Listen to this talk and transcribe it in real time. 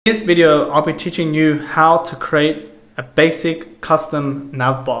In this video, I'll be teaching you how to create a basic custom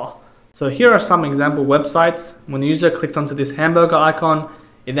navbar. So here are some example websites. When the user clicks onto this hamburger icon,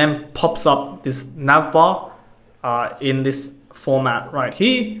 it then pops up this navbar in this format right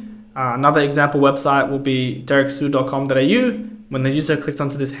here. Another example website will be dereksue.com.au. When the user clicks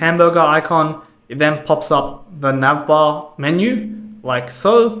onto this hamburger icon, it then pops up the navbar menu like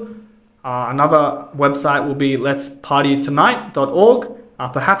so. Another website will be letspartytonight.org.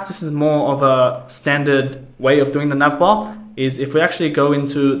 Perhaps this is more of a standard way of doing the navbar, is if we actually go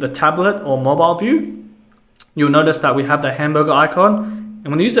into the tablet or mobile view, you'll notice that we have the hamburger icon, and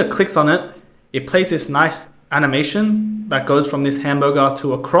when the user clicks on it, it plays this nice animation that goes from this hamburger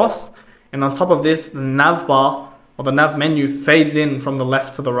to a cross, and on top of this, the navbar or the nav menu fades in from the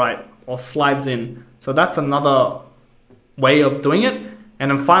left to the right or slides in. So that's another way of doing it.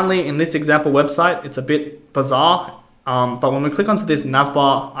 And then finally, in this example website, it's a bit bizarre. But when we click onto this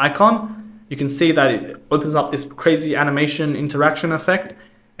navbar icon, you can see that it opens up this crazy animation interaction effect,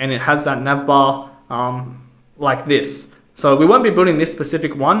 and it has that navbar like this. So we won't be building this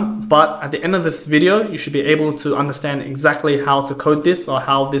specific one, but at the end of this video, you should be able to understand exactly how to code this or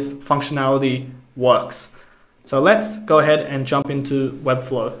how this functionality works. So let's go ahead and jump into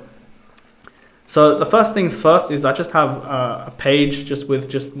Webflow. So the first things first is I just have a page with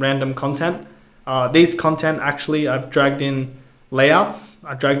just random content. These content actually I've dragged in layouts.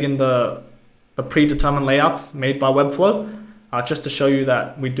 I dragged in the predetermined layouts made by Webflow just to show you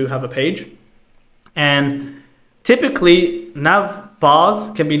that we do have a page. And typically nav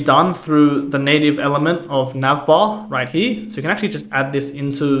bars can be done through the native element of navbar right here. So you can actually just add this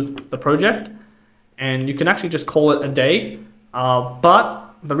into the project, and you can actually just call it a day.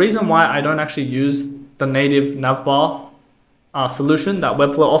 But the reason why I don't actually use the native navbar solution that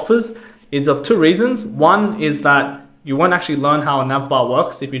Webflow offers is of two reasons. One is that you won't actually learn how a navbar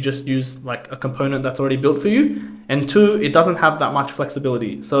works if you just use like a component that's already built for you. And two, it doesn't have that much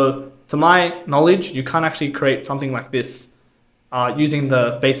flexibility. So to my knowledge, you can't actually create something like this using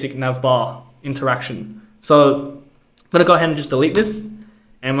the basic navbar interaction. So I'm gonna go ahead and just delete this,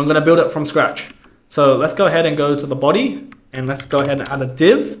 and we're gonna build it from scratch. So let's go ahead and go to the body, and let's go ahead and add a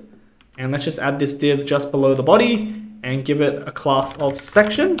div. And let's just add this div just below the body and give it a class of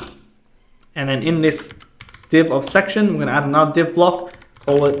section. And then in this div of section, we're going to add another div block,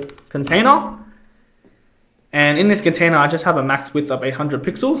 call it container. And in this container, I just have a max width of 800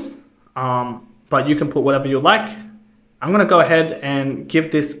 pixels, but you can put whatever you like. I'm going to go ahead and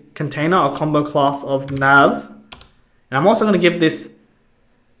give this container a combo class of nav. And I'm also going to give this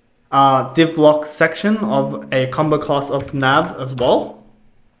div block section of a combo class of nav as well.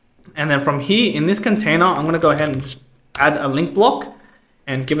 And then from here, in this container, I'm going to go ahead and just add a link block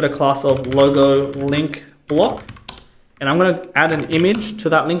and give it a class of logo link block. And I'm going to add an image to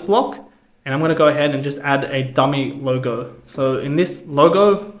that link block, and I'm going to go ahead and just add a dummy logo. So in this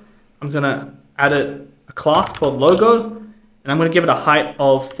logo, I'm just going to add a class called logo, and I'm going to give it a height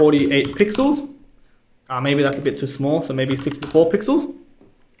of 48 pixels. Maybe that's a bit too small, so maybe 64 pixels.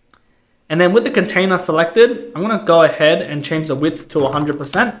 And then with the container selected, I'm going to go ahead and change the width to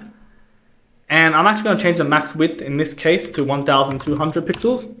 100%. And I'm actually going to change the max width in this case to 1200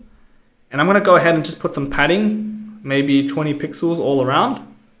 pixels. And I'm going to go ahead and just put some padding, maybe 20 pixels all around.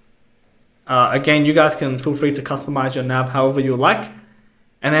 Again, you guys can feel free to customize your nav however you like.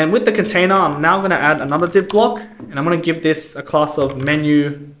 And then with the container, I'm now going to add another div block, and I'm going to give this a class of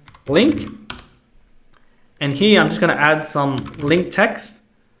menu link. And here I'm just going to add some link text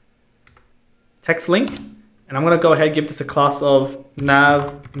link. And I'm going to go ahead and give this a class of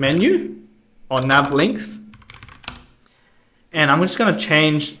nav menu, or nav links. And I'm just going to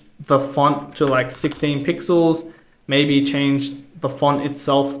change the font to like 16 pixels, maybe change the font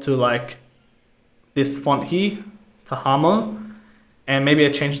itself to like this font here, to Hamo, and maybe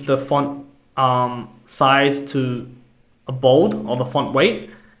I change the font size to a bold, or the font weight.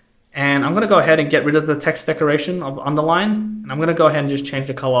 And I'm going to go ahead and get rid of the text decoration of underline, and I'm going to go ahead and just change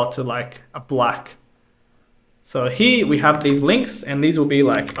the color to like a black. So here we have these links, and these will be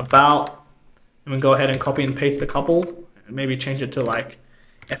like about. And we go ahead and copy and paste a couple, and maybe change it to like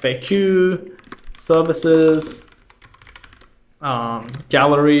FAQ, services,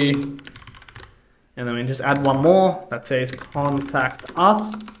 gallery, and then we just add one more that says contact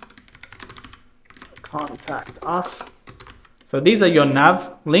us. Contact us. So these are your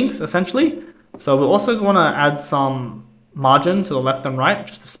nav links essentially. So we also want to add some margin to the left and right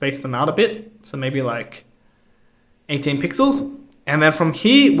just to space them out a bit. So maybe like 18 pixels. And then from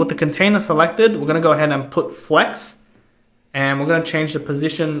here, with the container selected, we're going to go ahead and put flex, and we're going to change the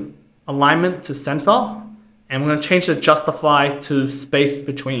position alignment to center, and we're going to change the justify to space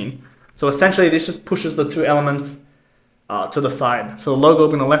between. So essentially this just pushes the two elements to the side. So the logo will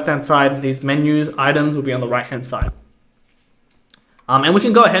be on the left hand side, these menu items will be on the right hand side. And we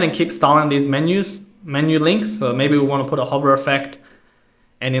can go ahead and keep styling these menu links. So maybe we want to put a hover effect,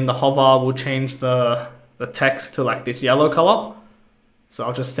 and in the hover we'll change the text to like this yellow color. So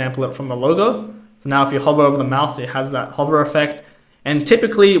I'll just sample it from the logo. So now if you hover over the mouse, it has that hover effect. And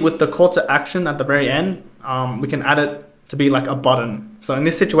typically with the call to action at the very end, we can add it to be like a button. So in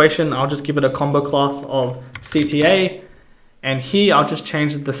this situation, I'll just give it a combo class of CTA. And here I'll just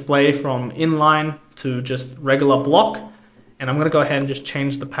change the display from inline to just regular block. And I'm gonna go ahead and just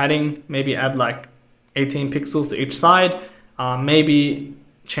change the padding, maybe add like 18 pixels to each side. Maybe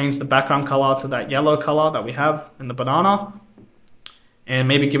change the background color to that yellow color that we have in the banana. And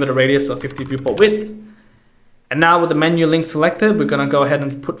maybe give it a radius of 50 viewport width. And now with the menu link selected, we're gonna go ahead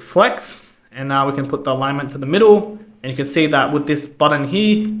and put flex. And now we can put the alignment to the middle. And you can see that with this button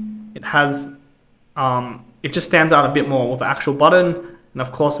here, it has, it just stands out a bit more with the actual button. And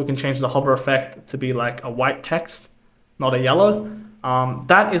of course we can change the hover effect to be like a white text, not a yellow.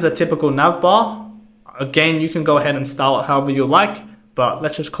 That is a typical navbar. Again, you can go ahead and style it however you like, but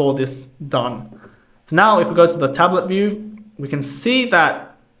let's just call this done. So now if we go to the tablet view, we can see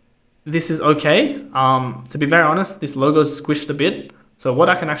that this is okay. To be very honest, this logo is squished a bit. So what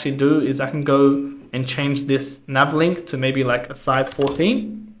I can actually do is I can go and change this nav link to maybe like a size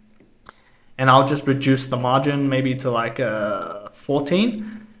 14. And I'll just reduce the margin maybe to like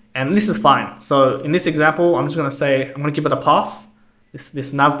 14. And this is fine. So in this example, I'm just gonna say, I'm gonna give it a pass. This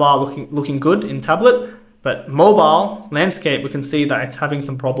navbar looking good in tablet, but mobile landscape, we can see that it's having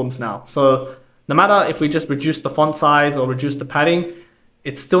some problems now. So no matter if we just reduce the font size or reduce the padding,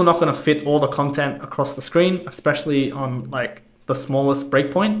 it's still not going to fit all the content across the screen, especially on like the smallest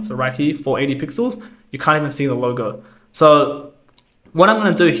breakpoint. So right here, 480 pixels, you can't even see the logo. So what I'm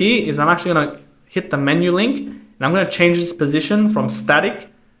going to do here is I'm actually going to hit the menu link, and I'm going to change its position from static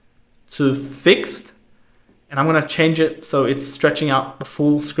to fixed. And I'm going to change it so it's stretching out the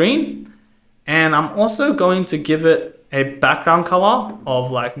full screen. And I'm also going to give it a background color of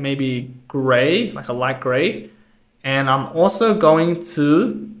like maybe gray, like a light gray. And I'm also going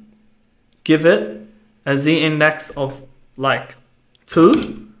to give it a Z index of like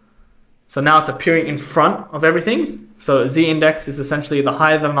 2. So now it's appearing in front of everything. So Z index is essentially the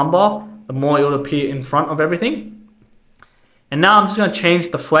higher the number, the more it will appear in front of everything. And now I'm just going to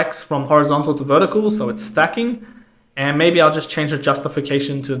change the flex from horizontal to vertical, so it's stacking. And maybe I'll just change the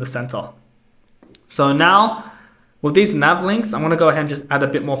justification to the center. So now with these nav links, I'm going to go ahead and just add a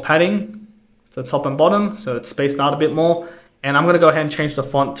bit more padding to top and bottom, so it's spaced out a bit more. And I'm going to go ahead and change the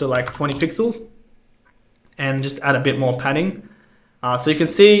font to like 20 pixels and just add a bit more padding. So you can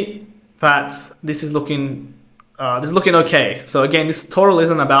see that this is looking okay. So again, this tutorial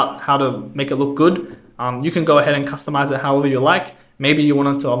isn't about how to make it look good. You can go ahead and customize it however you like. Maybe you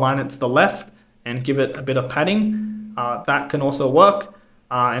wanted to align it to the left and give it a bit of padding. That can also work.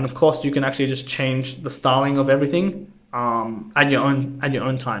 And of course, you can actually just change the styling of everything at your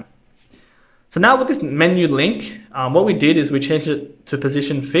own time. So now with this menu link, what we did is we changed it to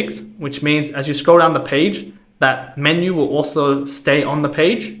position fixed, which means as you scroll down the page, that menu will also stay on the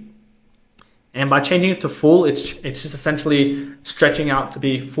page. And by changing it to full, it's just essentially stretching out to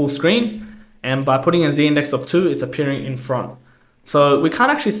be full screen. And by putting a Z index of 2, it's appearing in front. So we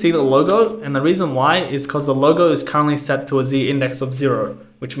can't actually see the logo, and the reason why is because the logo is currently set to a Z index of 0,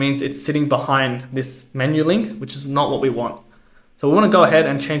 which means it's sitting behind this menu link, which is not what we want. So we want to go ahead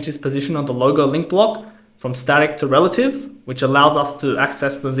and change this position of the logo link block from static to relative, which allows us to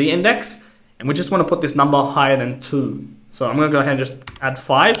access the Z index, and we just want to put this number higher than 2. So I'm going to go ahead and just add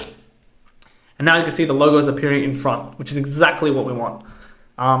 5, and now you can see the logo is appearing in front, which is exactly what we want.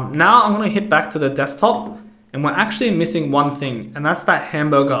 Now I'm going to hit back to the desktop, and we're actually missing one thing, and that's that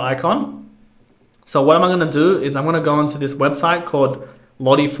hamburger icon. So what am I going to do is I'm going to go into this website called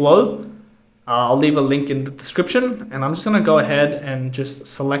WebflowTutorial. I'll leave a link in the description, and I'm just going to go ahead and just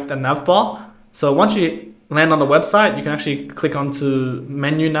select the navbar. So once you land on the website, you can actually click onto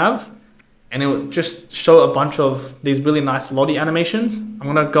menu nav, and it will just show a bunch of these really nice Lottie animations.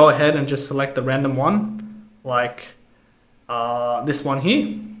 I'm going to go ahead and just select the random one, like this one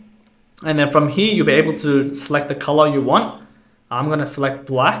here. And then from here, you'll be able to select the color you want. I'm going to select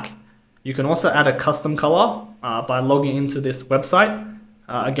black. You can also add a custom color by logging into this website.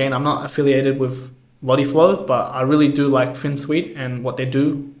 Again, I'm not affiliated with LottieFlow, but I really do like FinSuite and what they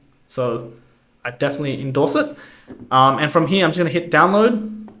do. So I definitely endorse it. And from here, I'm just going to hit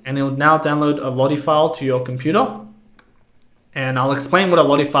download, and it will now download a Lottie file to your computer. And I'll explain what a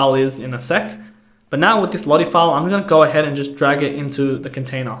Lottie file is in a sec. But now with this Lottie file, I'm going to go ahead and just drag it into the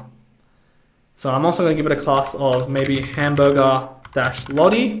container. So I'm also going to give it a class of maybe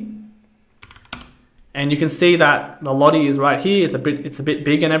hamburger-Lottie. And you can see that the Lottie is right here. It's a bit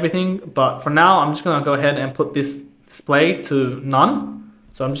big and everything. But for now, I'm just going to go ahead and put this display to none.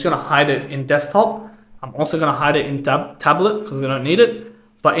 So I'm just going to hide it in desktop. I'm also going to hide it in tablet because we don't need it.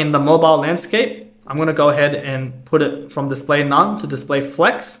 But in the mobile landscape, I'm going to go ahead and put it from display none to display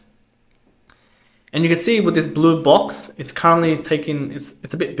flex. And you can see with this blue box, it's currently taking,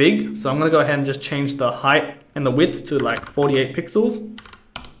 it's a bit big. So I'm going to go ahead and just change the height and the width to like 48 pixels.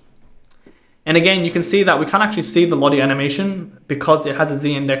 And again, you can see that we can't actually see the Lottie animation because it has a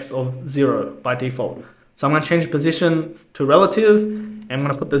Z index of 0 by default. So I'm going to change the position to relative, and I'm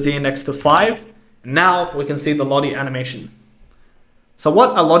going to put the Z index to 5. And now we can see the Lottie animation. So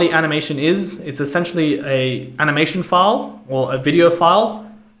what a Lottie animation is, it's essentially an animation file or a video file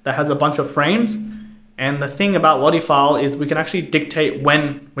that has a bunch of frames. And the thing about Lottie file is we can actually dictate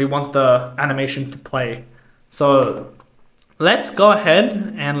when we want the animation to play. So let's go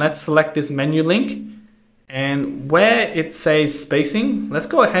ahead and let's select this menu link, and where it says spacing, let's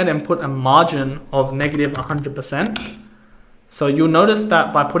go ahead and put a margin of negative 100%. So you'll notice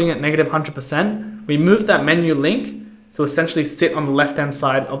that by putting it negative 100%, we move that menu link to essentially sit on the left-hand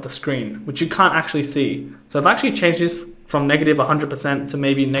side of the screen, which you can't actually see. So if I actually change this from negative 100% to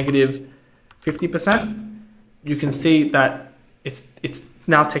maybe negative 50%, you can see that it's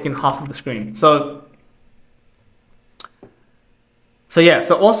now taking half of the screen. So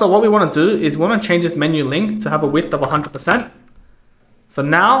also what we want to do is we want to change this menu link to have a width of 100%. So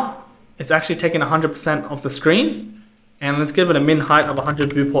now it's actually taking 100% of the screen, and let's give it a min height of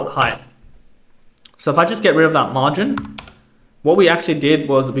 100 viewport height. So if I just get rid of that margin, what we actually did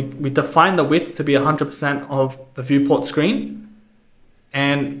was we defined the width to be 100% of the viewport screen,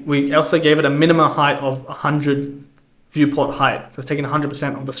 and we also gave it a minimum height of 100 viewport height. So it's taking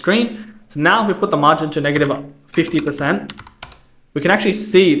 100% of the screen. So now if we put the margin to negative 50%, we can actually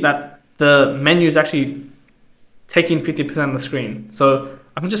see that the menu is actually taking 50% of the screen. So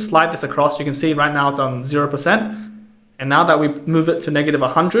I can just slide this across. You can see right now it's on 0%. And now that we move it to negative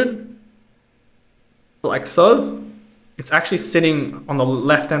 100, like so, it's actually sitting on the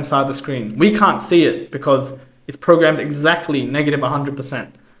left-hand side of the screen. We can't see it because it's programmed exactly negative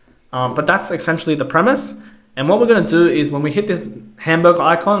 100%. But that's essentially the premise. And what we're going to do is when we hit this hamburger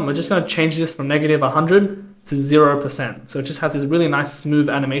icon, we're just going to change this from negative 100 to 0%. So it just has this really nice smooth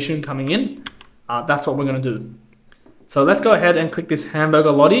animation coming in. That's what we're going to do. So let's go ahead and click this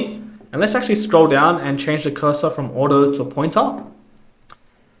hamburger Lottie, and let's actually scroll down and change the cursor from auto to pointer.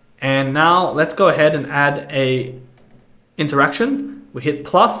 And now let's go ahead and add a interaction. We hit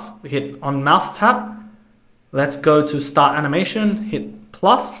plus, we hit on mouse tap. Let's go to start animation, hit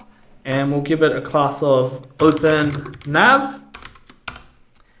plus, and we'll give it a class of OpenNav.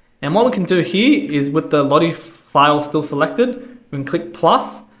 And what we can do here is with the Lottie file still selected, we can click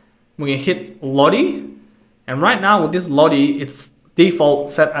plus, we can hit Lottie, and right now with this Lottie, it's default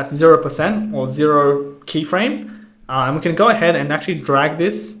set at 0% or 0 keyframe. And we can go ahead and actually drag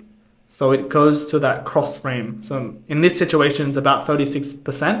this so it goes to that cross frame. So in this situation, it's about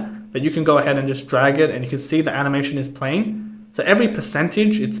 36%, but you can go ahead and just drag it and you can see the animation is playing. So every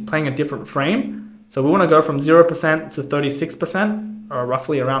percentage, it's playing a different frame. So we want to go from 0% to 36%, or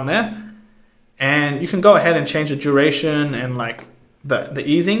roughly around there. And you can go ahead and change the duration and like the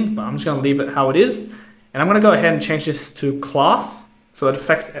easing, but I'm just going to leave it how it is. And I'm going to go ahead and change this to class, so it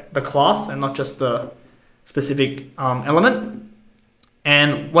affects the class and not just the specific element.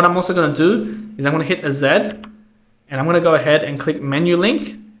 And what I'm also going to do is I'm going to hit a Z, and I'm going to go ahead and click menu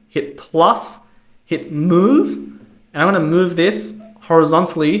link, hit plus, hit move, and I'm going to move this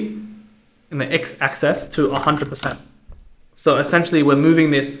horizontally in the x-axis to 100%. So essentially we're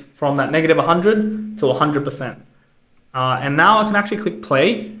moving this from that negative 100 to 100%. And now I can actually click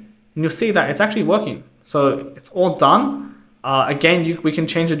play, and you'll see that it's actually working. So it's all done. Again, we can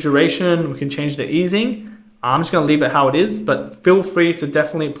change the duration, we can change the easing. I'm just going to leave it how it is, but feel free to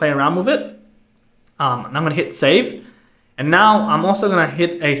definitely play around with it. And I'm going to hit save. And now I'm also going to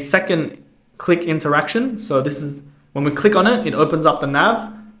hit a second click interaction. So this is when we click on it, it opens up the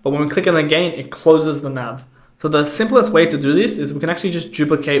nav, but when we click on it again, it closes the nav. So the simplest way to do this is we can actually just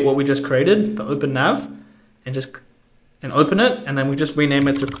duplicate what we just created, the open nav, and open it, and then we just rename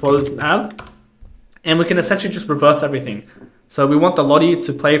it to close nav. And we can essentially just reverse everything. So we want the Lottie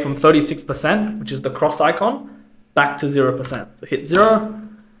to play from 36%, which is the cross icon, back to 0%. So hit 0,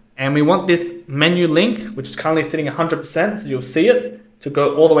 and we want this menu link, which is currently sitting 100%, so you'll see it, to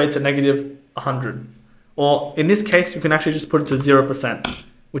go all the way to negative 100. Or in this case, you can actually just put it to 0%.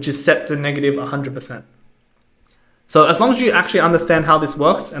 which is set to negative 100%. So as long as you actually understand how this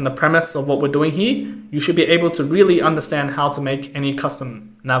works and the premise of what we're doing here, you should be able to really understand how to make any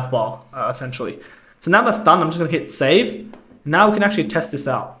custom navbar, essentially. So now that's done, I'm just gonna hit save. Now we can actually test this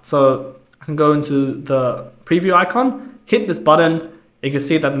out. So I can go into the preview icon, hit this button, you can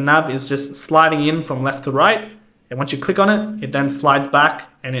see that the nav is just sliding in from left to right. And once you click on it, it then slides back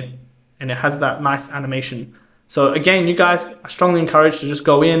and it has that nice animation. So again, you guys are strongly encouraged to just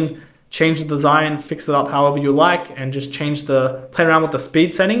go in, change the design, fix it up however you like, and just play around with the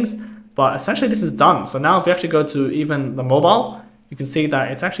speed settings. But essentially this is done. So now if you actually go to even the mobile, you can see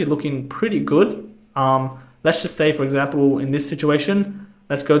that it's actually looking pretty good. Let's just say, for example, in this situation,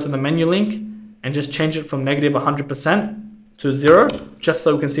 let's go to the menu link and just change it from negative 100% to 0, just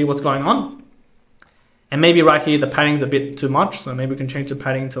so we can see what's going on. And maybe right here, the padding's a bit too much. So maybe we can change the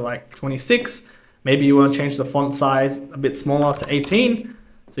padding to like 26. Maybe you want to change the font size a bit smaller to 18.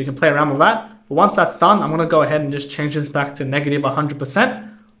 So you can play around with that. But once that's done, I'm going to go ahead and just change this back to negative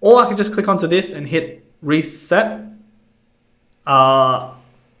 100%. Or I can just click onto this and hit reset,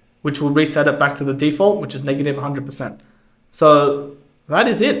 which will reset it back to the default, which is negative 100%. So that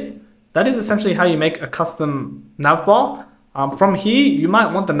is it. That is essentially how you make a custom navbar. From here, you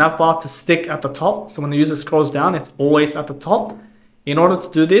might want the navbar to stick at the top. So when the user scrolls down, it's always at the top. In order to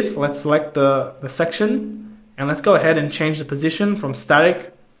do this, let's select the section and let's go ahead and change the position from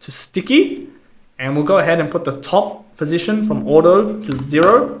static to sticky. And we'll go ahead and put the top position from auto to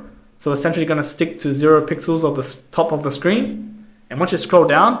 0. So essentially going to stick to 0 pixels of the top of the screen. And once you scroll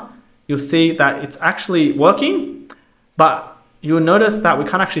down, you'll see that it's actually working, but you'll notice that we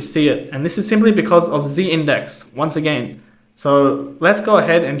can't actually see it. And this is simply because of Z index once again. So let's go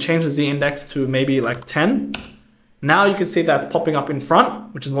ahead and change the Z index to maybe like 10. Now you can see that it's popping up in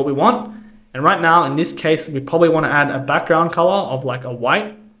front, which is what we want. And right now, in this case, we probably want to add a background color of like a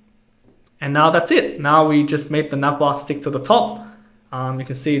white. And now that's it. Now we just made the navbar stick to the top. You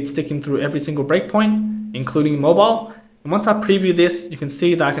can see it's sticking through every single breakpoint, including mobile. And once I preview this, you can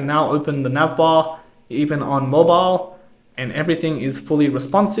see that I can now open the navbar, even on mobile, and everything is fully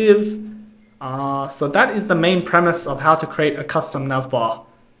responsive. So that is the main premise of how to create a custom navbar.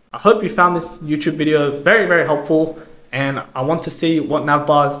 I hope you found this YouTube video very, very helpful, and I want to see what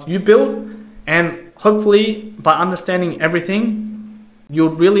navbars you build. And hopefully by understanding everything, you'll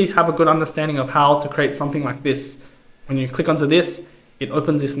really have a good understanding of how to create something like this. When you click onto this, it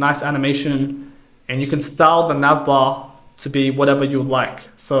opens this nice animation, and you can style the navbar to be whatever you like.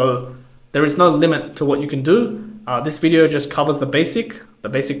 So there is no limit to what you can do. This video just covers the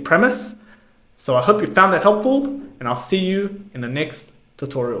basic premise. So I hope you found that helpful, and I'll see you in the next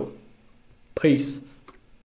tutorial. Peace.